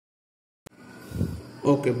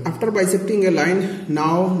Okay, after bisecting a line,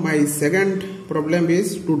 now my second problem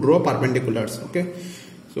is to draw perpendiculars. Okay,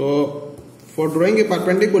 so for drawing a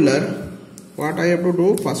perpendicular, what I have to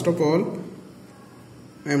do, first of all,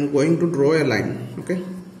 I am going to draw a line. Okay,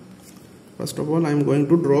 first of all I am going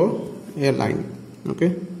to draw a line.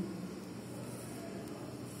 Okay,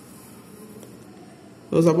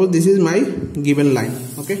 so suppose this is my given line.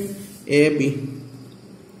 Okay, AB.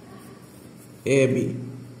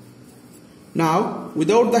 Now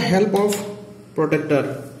without the help of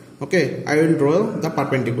protractor, okay, I will draw the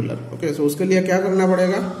perpendicular. Okay, so उसके लिए क्या करना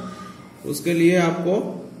पड़ेगा, उसके लिए आपको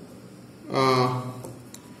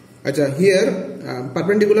अच्छा here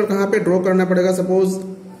perpendicular कहाँ पे draw करना पड़ेगा. Suppose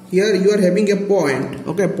here you are having a point,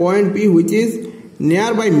 okay, point P which is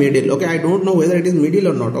nearby middle. Okay, I don't know whether it is middle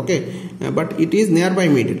or not. Okay, but it is nearby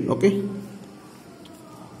middle. Okay,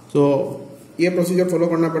 so ये procedure follow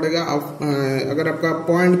करना पड़ेगा. अगर आपका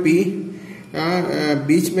point P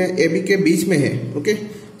बीच में A B के बीच में है, okay,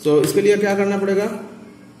 तो इसके लिए क्या करना पड़ेगा,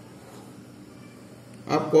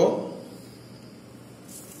 आपको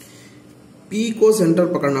पी को सेंटर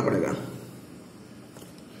पकड़ना पड़ेगा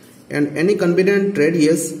and any convenient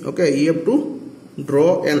radius. Okay, you have to draw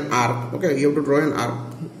an arc. Okay, you have to draw an arc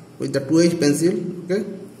with the 2H pencil. Okay,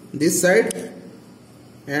 this side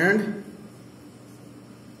and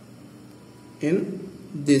in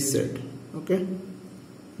this side. Okay,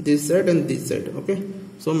 this side and this side. Okay,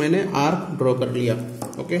 so मैंने arc draw कर लिया.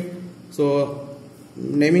 Okay, सो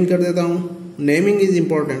naming कर देता हूँ. Naming is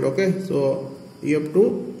important. Okay, so you have to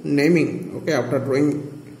naming. Okay, after drawing,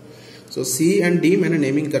 so C and D मैंने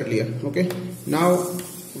naming कर लिया. Okay, now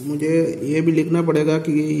मुझे ये भी लिखना पड़ेगा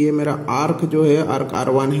कि ये मेरा आर्क जो है आर्क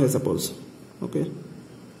R1 है suppose. Okay,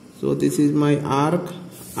 so this is my arc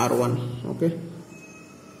R1. Okay,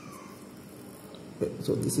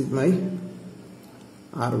 so this is my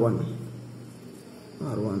R1.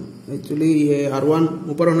 Actually ये R1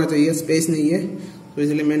 ऊपर होना चाहिए, स्पेस नहीं है, तो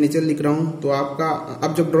इसलिए मैं नीचे लिख रहा हूँ. तो आपका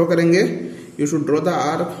आप जब ड्रॉ करेंगे you should draw the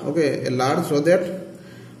arc, okay, a large, so that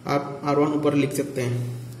आप R1 ऊपर लिख सकते हैं.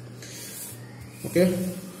 ओके,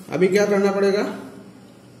 अभी क्या करना पड़ेगा,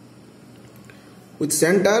 with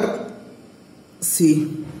centre C,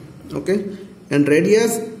 okay, and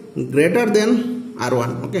radius greater than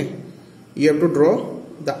R1. Okay, you have to draw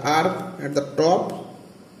the arc at the top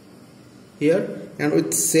here and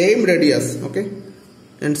with same radius. Okay,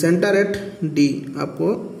 and center at D.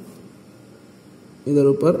 आपको इधर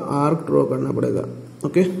ऊपर आर्क ड्रॉ करना पड़ेगा.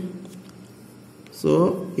 Okay, सो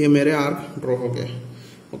ये मेरे arc draw हो गए.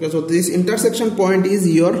 Okay, so this intersection point is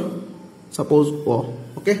your suppose O.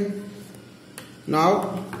 Okay, now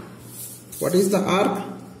what is the arc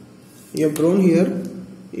you have drawn here?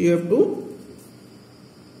 You have to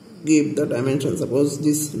give the dimension. Suppose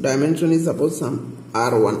this dimension is suppose some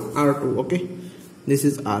R1, R2. Okay, this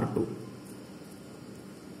is R2.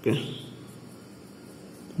 Okay,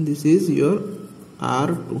 this is your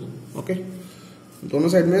R2. Okay, दोनों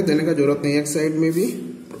side में देने का जरूरत नहीं, एक side में भी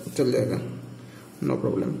चल जाएगा, no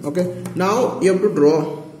problem. Okay, now you have to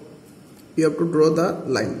draw the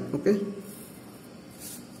line. Okay,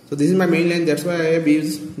 so this is my main line, that's why I have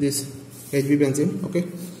used this HB pencil. Okay,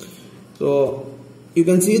 so you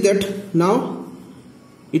can see that now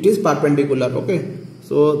it is perpendicular. Okay,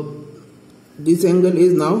 so this angle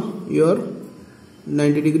is now your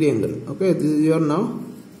 90-degree angle. Okay, this is your now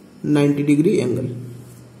 90-degree angle.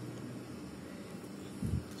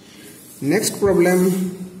 Next problem,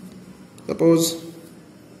 suppose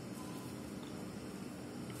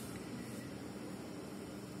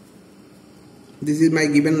this is my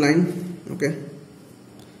given line. Okay,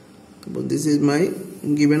 suppose this is my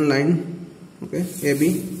given line. Okay, AB,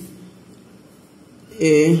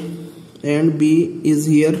 A and B is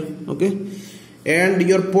here. Okay, and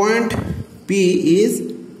your point P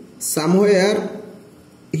is somewhere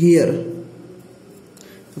here.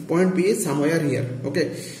 The point P is somewhere here.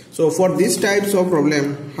 Okay, so for this types of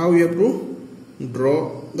problem, how you have to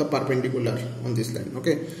draw the perpendicular on this line.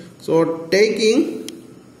 Okay, so taking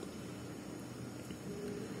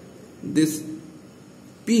this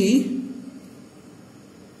P,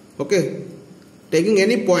 okay, taking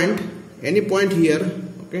any point here,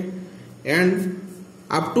 okay, and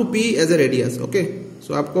up to P as a radius. Okay,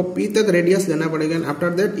 so आपको P तक radius लेना पड़ेगा. And after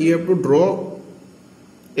that you have to draw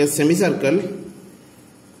a semicircle.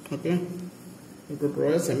 Okay, you have to draw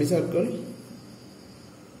a semicircle.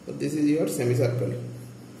 So this is your semicircle.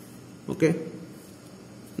 Okay,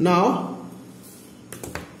 now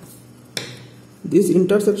this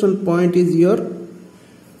intersection point is your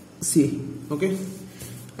C. Okay,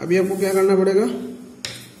 अभी आपको क्या करना पड़ेगा,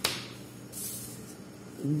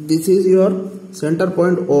 this is your center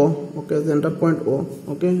point O, okay, center point O,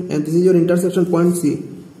 okay, and this is your intersection point C.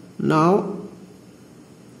 Now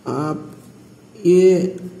आप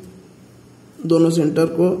ये दोनों centre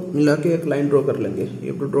को मिला के एक लाइन ड्रॉ कर लेंगे.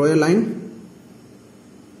 You have to draw a line.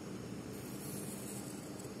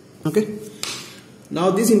 Okay.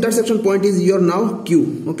 Now this intersection point is your now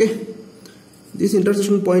Q. Okay. This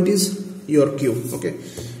intersection point is your Q. Okay.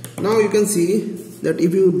 Now you can see that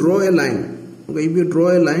if you draw a line, okay, if you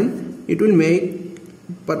draw a line, it will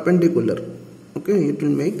make perpendicular. Okay, it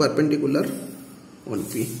will make perpendicular on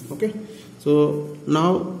P. Okay. So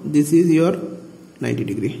now this is your 90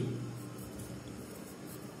 degree.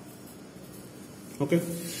 Okay.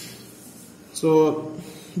 So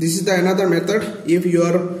this is the another method. If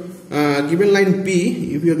your given line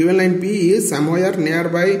P, if your given line P is somewhere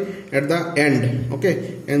nearby at the end,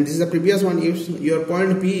 okay, and this is the previous one. If your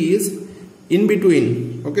point P is in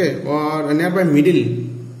between, okay, or nearby middle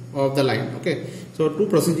of the line, okay, so two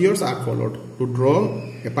procedures are followed to draw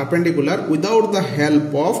a perpendicular without the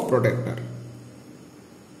help of protractor.